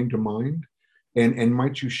kind of came to mind? And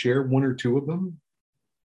might you share one or two of them?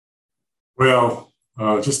 Well,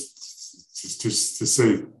 just to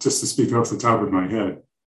speak off the top of my head,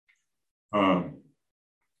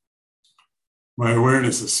 my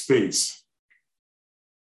awareness of space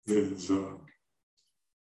is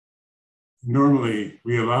normally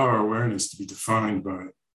we allow our awareness to be defined by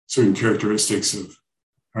certain characteristics of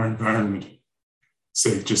our environment,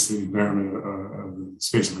 say just the environment of the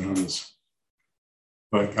space around us.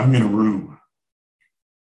 Like I'm in a room,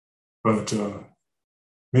 but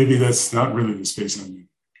maybe that's not really the space I'm in.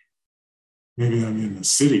 Maybe I'm in the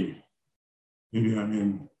city. Maybe I'm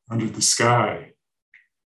in under the sky.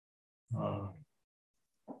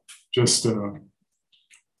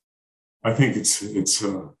 I think there's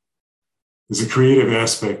a creative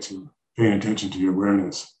aspect to paying attention to your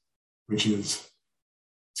awareness, which is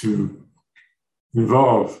to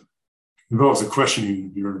involves a questioning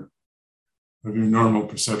of your normal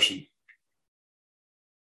perception.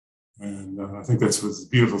 And I think that's what's the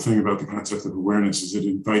beautiful thing about the concept of awareness is it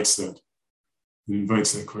invites that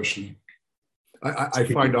questioning. I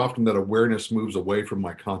find often that awareness moves away from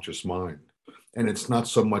my conscious mind. And it's not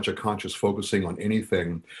so much a conscious focusing on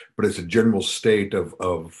anything, but it's a general state of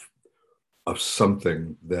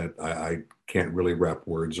something that I can't really wrap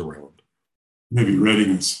words around. Maybe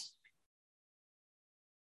readiness.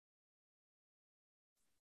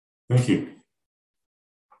 Thank you.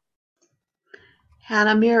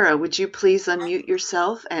 Hannah Mira, would you please unmute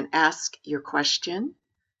yourself and ask your question?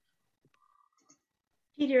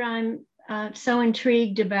 Peter, I'm so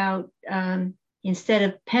intrigued about instead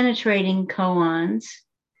of penetrating koans,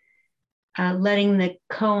 letting the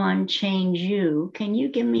koan change you. Can you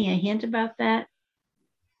give me a hint about that?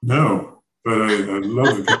 No, but I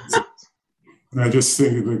love the concept. And I just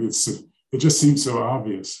think it just seems so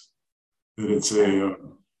obvious that it's a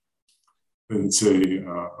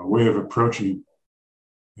way of approaching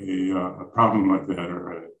a problem like that,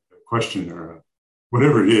 or a question, or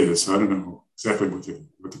whatever it is. I don't know exactly what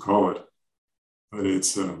to call it, but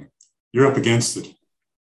it's you're up against it,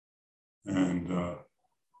 and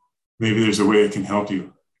maybe there's a way it can help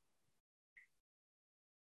you.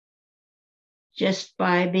 Just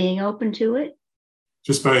by being open to it?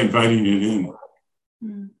 Just by inviting it in.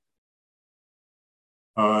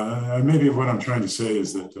 Maybe what I'm trying to say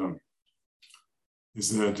is that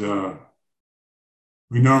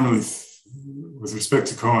we normally, with respect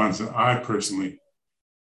to koans, I personally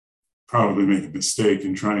probably make a mistake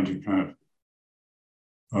in trying to kind of,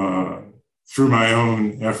 through my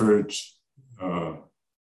own effort,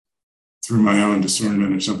 through my own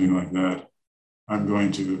discernment or something like that, I'm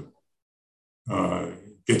going to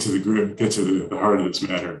get to the heart of this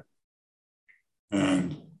matter,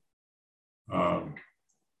 and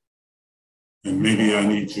maybe I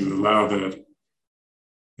need to allow that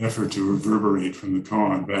effort to reverberate from the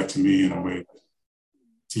koan back to me in a way that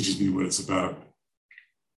teaches me what it's about.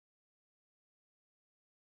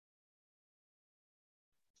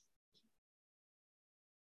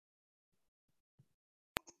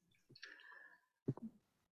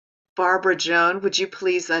 Barbara Joan, would you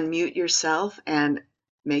please unmute yourself and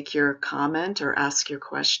make your comment or ask your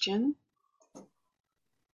question?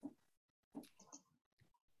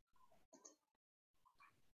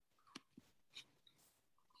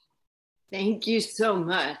 Thank you so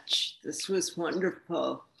much. This was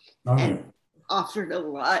wonderful. All and right. offered a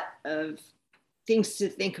lot of things to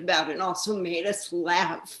think about and also made us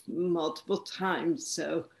laugh multiple times.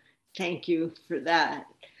 So thank you for that.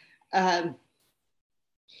 I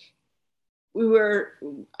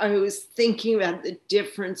was thinking about the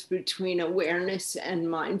difference between awareness and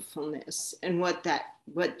mindfulness and what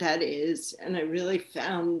that is. And I really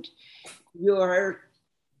found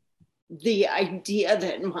the idea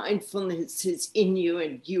that mindfulness is in you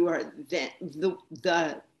and you are the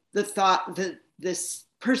thought that this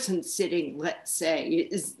person sitting, let's say,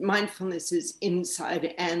 is mindfulness is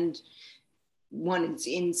inside and one is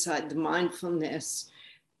inside the mindfulness.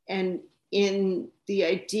 And in the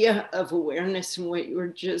idea of awareness and what you were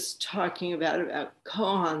just talking about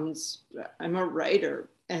koans, I'm a writer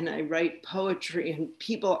and I write poetry, and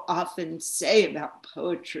people often say about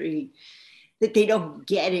poetry that they don't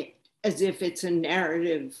get it, as if it's a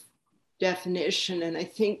narrative definition. And I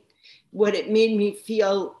think what it made me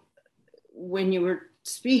feel when you were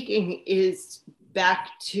speaking is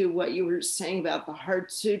back to what you were saying about the Heart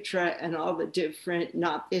Sutra and all the different,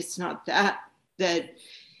 not this, not that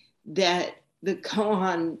the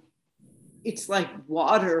koan, it's like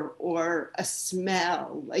water or a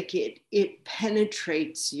smell, like it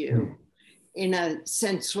penetrates you in a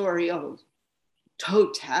sensorial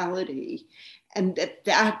totality. And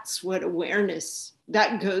that's what awareness,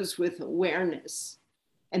 that goes with awareness.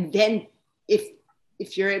 And then if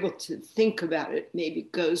you're able to think about it, maybe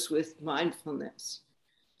it goes with mindfulness.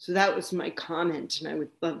 So that was my comment, and I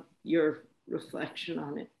would love your reflection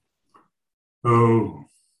on it. Oh,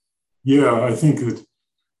 yeah, I think that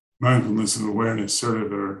mindfulness and awareness sort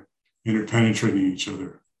of are interpenetrating each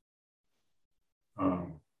other.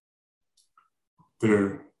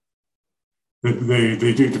 They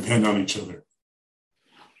do depend on each other.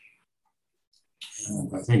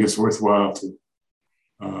 And I think it's worthwhile to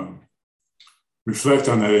reflect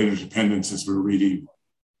on that interdependence as we're reading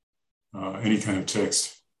any kind of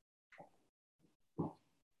text, to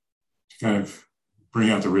kind of bring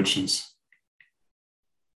out the richness.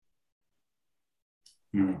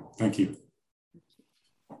 Anyway, thank you.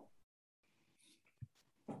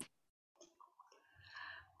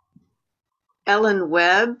 Ellen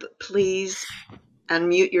Webb, please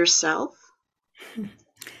unmute yourself.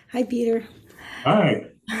 Hi, Peter. Hi.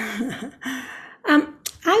 I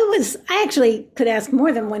actually could ask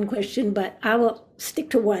more than one question, but I will stick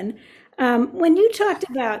to one. When you talked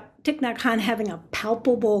about Thich Nhat Hanh having a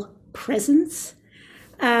palpable presence,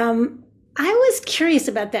 I was curious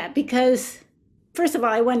about that because, first of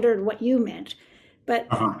all, I wondered what you meant, but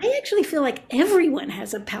I actually feel like everyone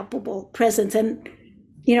has a palpable presence, and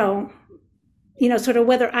sort of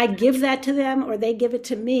whether I give that to them or they give it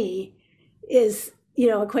to me is,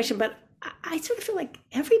 a question. But I sort of feel like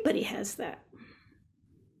everybody has that.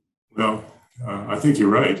 Well, I think you're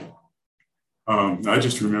right. I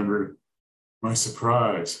just remember my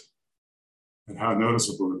surprise at how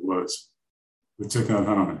noticeable it was with Thich Nhat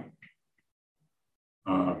Hanh.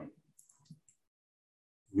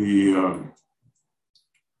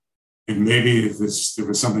 And maybe there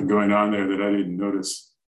was something going on there that I didn't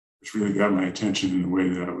notice, which really got my attention in a way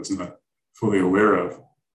that I was not fully aware of.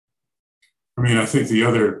 I mean, I think the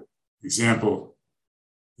other example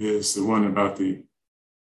is the one about the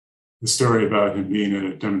story about him being at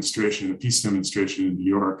a peace demonstration in New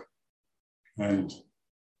York, and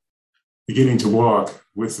beginning to walk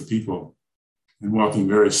with the people and walking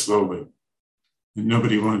very slowly. And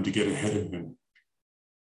nobody wanted to get ahead of him.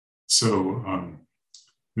 So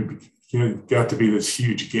there got to be this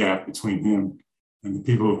huge gap between him and the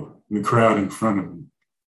people in the crowd in front of him.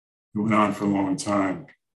 It went on for a long time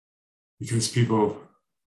because people,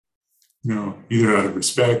 either out of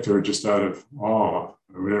respect or just out of awe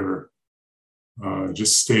or whatever,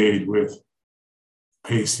 just stayed with the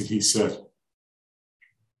pace that he set.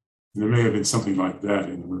 And there may have been something like that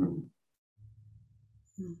in the room.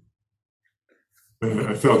 But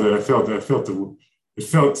I felt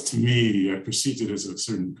to me, I perceived it as a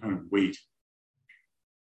certain kind of weight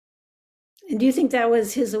And do you think that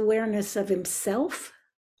was his awareness of himself,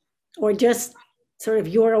 or just sort of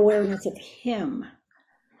your awareness of him?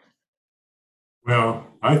 Well,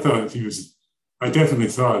 I definitely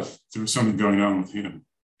thought there was something going on with him.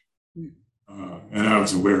 And I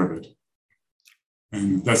was aware of it.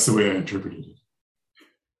 And that's the way I interpreted it.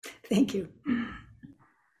 Thank you.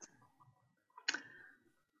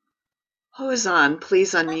 Hozan,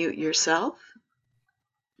 please unmute yourself.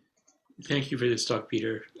 Thank you for this talk,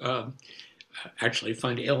 Peter. Actually, I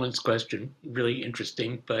find Ellen's question really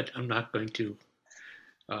interesting, but I'm not going to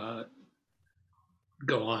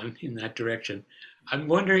go on in that direction. I'm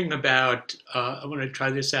wondering about, I want to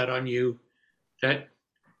try this out on you, that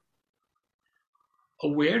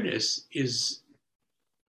awareness is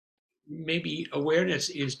an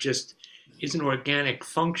organic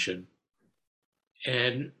function,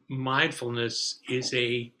 and mindfulness is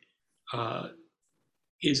a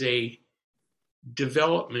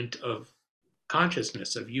development of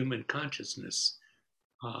consciousness, of human consciousness.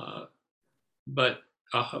 But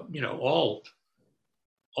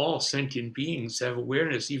all sentient beings have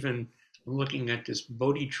awareness. Even looking at this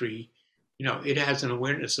Bodhi tree, it has an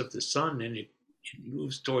awareness of the sun, and it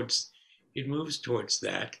moves towards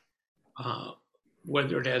that.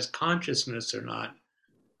 Whether it has consciousness or not,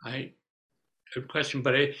 I have a question,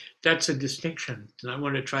 but that's a distinction, and I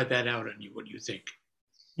want to try that out on you. What do you think?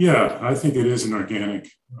 Yeah, I think it is an organic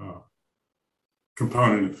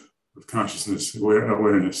component of consciousness,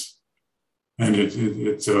 awareness, and it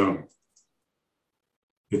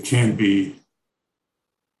can be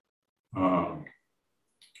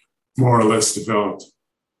more or less developed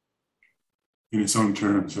in its own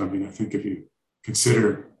terms. I mean, I think if you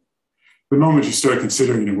consider, the moment you start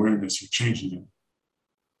considering awareness, you're changing it.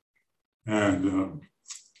 And,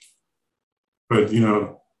 but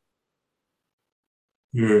your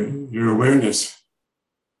awareness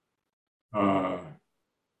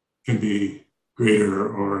can be greater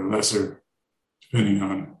or lesser depending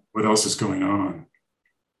on what else is going on.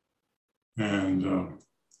 And if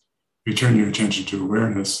you turn your attention to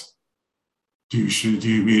awareness, do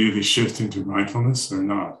you immediately shift into mindfulness or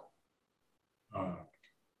not?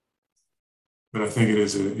 But I think it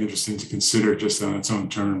is interesting to consider just on its own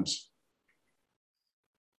terms.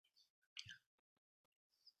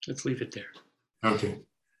 Let's leave it there. Okay.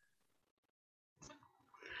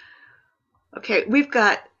 Okay, we've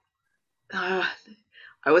got, I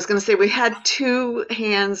was going to say we had 2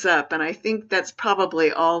 hands up, and I think that's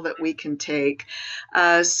probably all that we can take.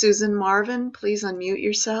 Susan Marvin, please unmute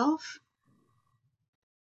yourself.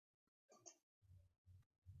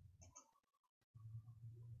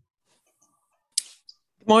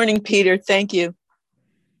 Good morning, Peter. Thank you.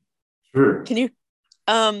 Sure. Can you,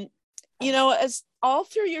 as all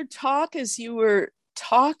through your talk, as you were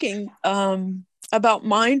talking about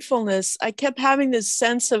mindfulness, I kept having this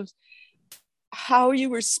sense of how you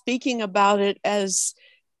were speaking about it as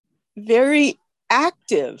very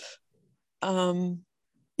active,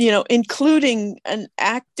 including an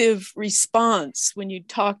active response when you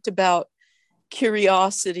talked about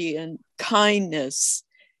curiosity and kindness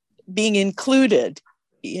being included,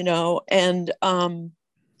 and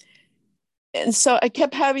so I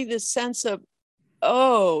kept having this sense of,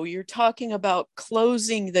 oh, you're talking about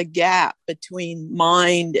closing the gap between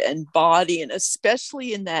mind and body, and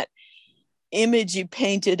especially in that image you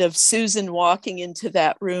painted of Susan walking into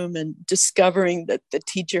that room and discovering that the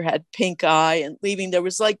teacher had pink eye and leaving. There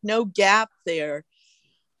was like no gap there.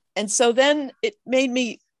 And so then it made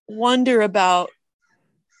me wonder about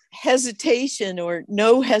hesitation or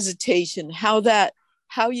no hesitation, how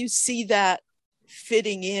you see that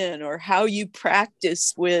fitting in, or how you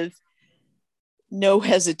practice with no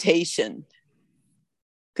hesitation.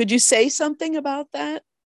 Could you say something about that?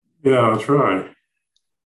 Yeah, I'll try.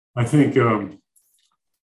 I think no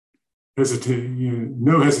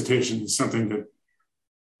hesitation is something that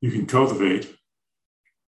you can cultivate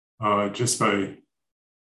just by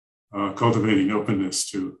cultivating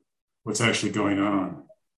openness to what's actually going on.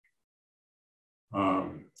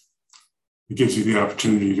 It gives you the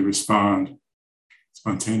opportunity to respond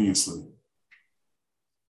spontaneously.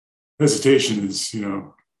 Hesitation is,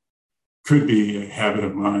 could be a habit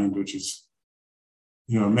of mind, which is,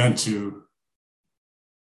 meant to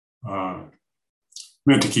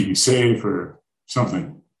keep you safe or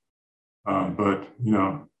something, but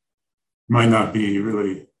might not be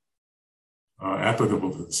really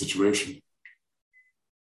applicable to the situation,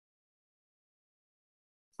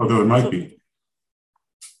 although it might be.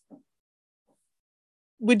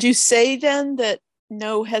 Would you say then that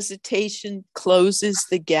no hesitation closes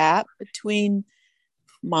the gap between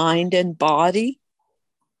mind and body?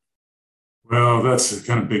 Well, that's a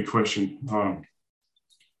kind of big question.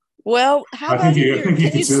 Well, how about in your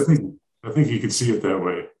case? I think you could see it that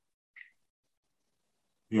way.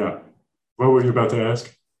 Yeah. What were you about to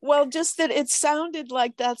ask? Well, just that it sounded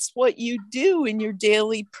like that's what you do in your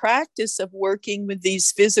daily practice of working with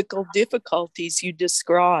these physical difficulties you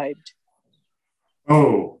described.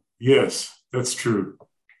 Oh, yes, that's true.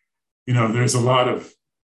 You know, there's a lot of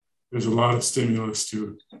stimulus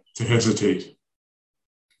to hesitate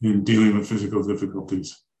in dealing with physical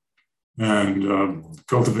difficulties, and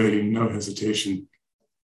cultivating no hesitation,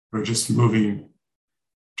 or just moving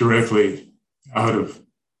directly out of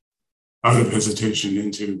hesitation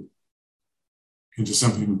into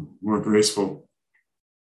something more graceful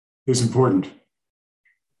is important.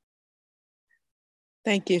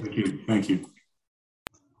 Thank you. Thank you. Thank you.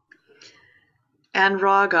 And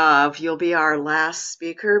Raghav, you'll be our last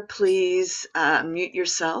speaker. Please mute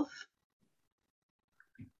yourself.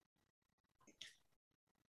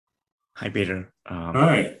 Hi, Peter.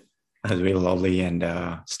 Hi. That was really lovely and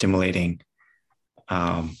stimulating.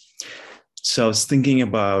 So I was thinking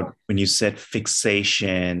about when you said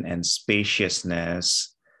fixation and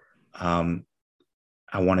spaciousness, I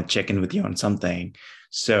want to check in with you on something.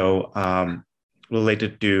 So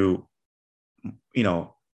related to, you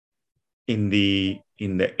know, in the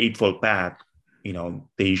Eightfold Path, you know,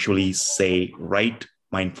 they usually say right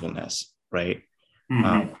mindfulness, right?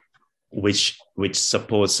 Mm-hmm. Which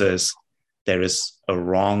supposes there is a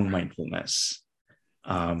wrong mindfulness,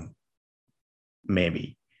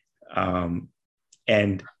 maybe.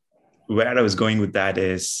 And where I was going with that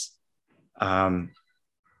is, do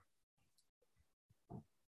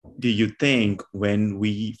you think when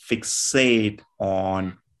we fixate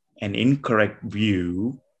on an incorrect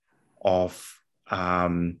view of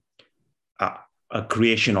a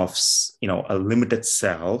creation of, you know, a limited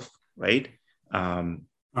self, right? The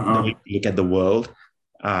way we look at the world.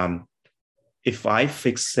 If I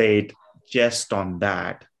fixate just on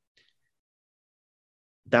that,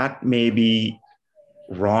 that may be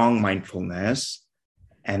wrong mindfulness.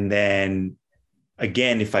 And then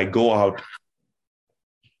again, if I go out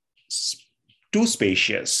too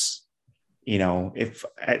spacious, you know, if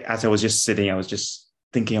as I was just sitting, I was just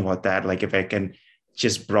thinking about that, like if I can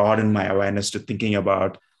just broaden my awareness to thinking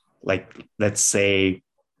about, like, let's say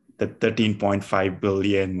the 13.5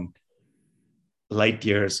 billion light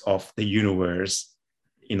years of the universe,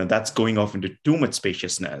 you know, that's going off into too much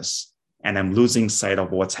spaciousness, and I'm losing sight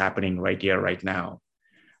of what's happening right here, right now.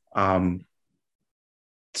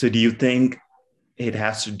 So do you think it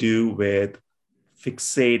has to do with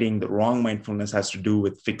fixating, the wrong mindfulness has to do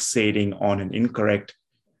with fixating on an incorrect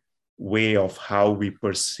way of how we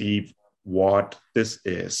perceive what this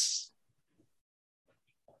is?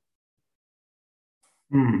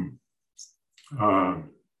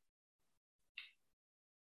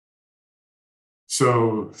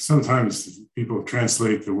 So sometimes people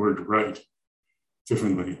translate the word right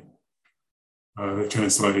differently. They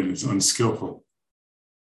translate it as unskillful.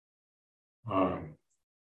 But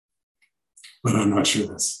I'm not sure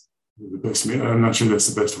that's the best. I'm not sure that's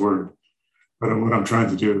the best word. But what I'm trying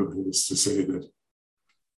to do is to say that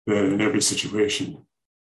in every situation,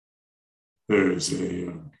 there's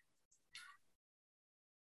a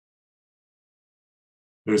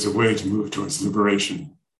way to move towards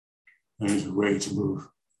liberation. And there's a way to move,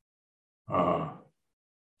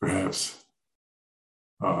 perhaps,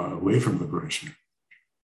 away from liberation.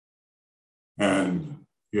 And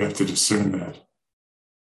you have to discern that.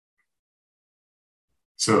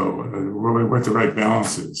 So what the right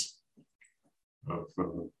balance is of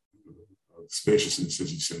spaciousness,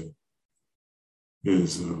 as you say,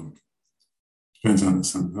 is depends on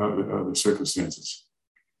the circumstances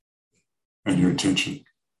and your intention.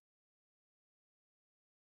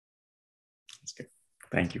 That's good.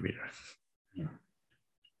 Thank you, Peter. Yeah.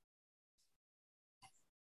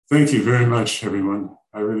 Thank you very much, everyone.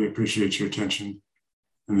 I really appreciate your attention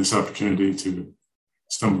and this opportunity to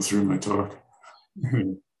stumble through my talk.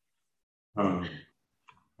 I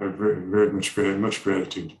have very much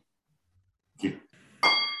gratitude. Thank you.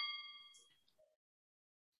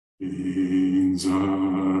 Beings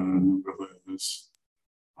numberless,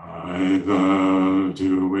 I vow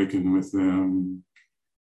to awaken with them.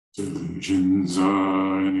 Delusions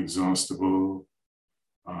are inexhaustible,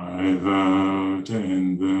 I vow to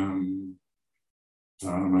end them.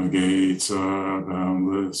 Dharma gates are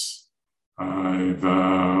boundless, I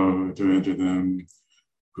vow to enter them.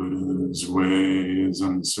 Buddha's way is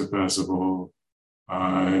unsurpassable,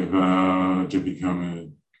 I vow to become it.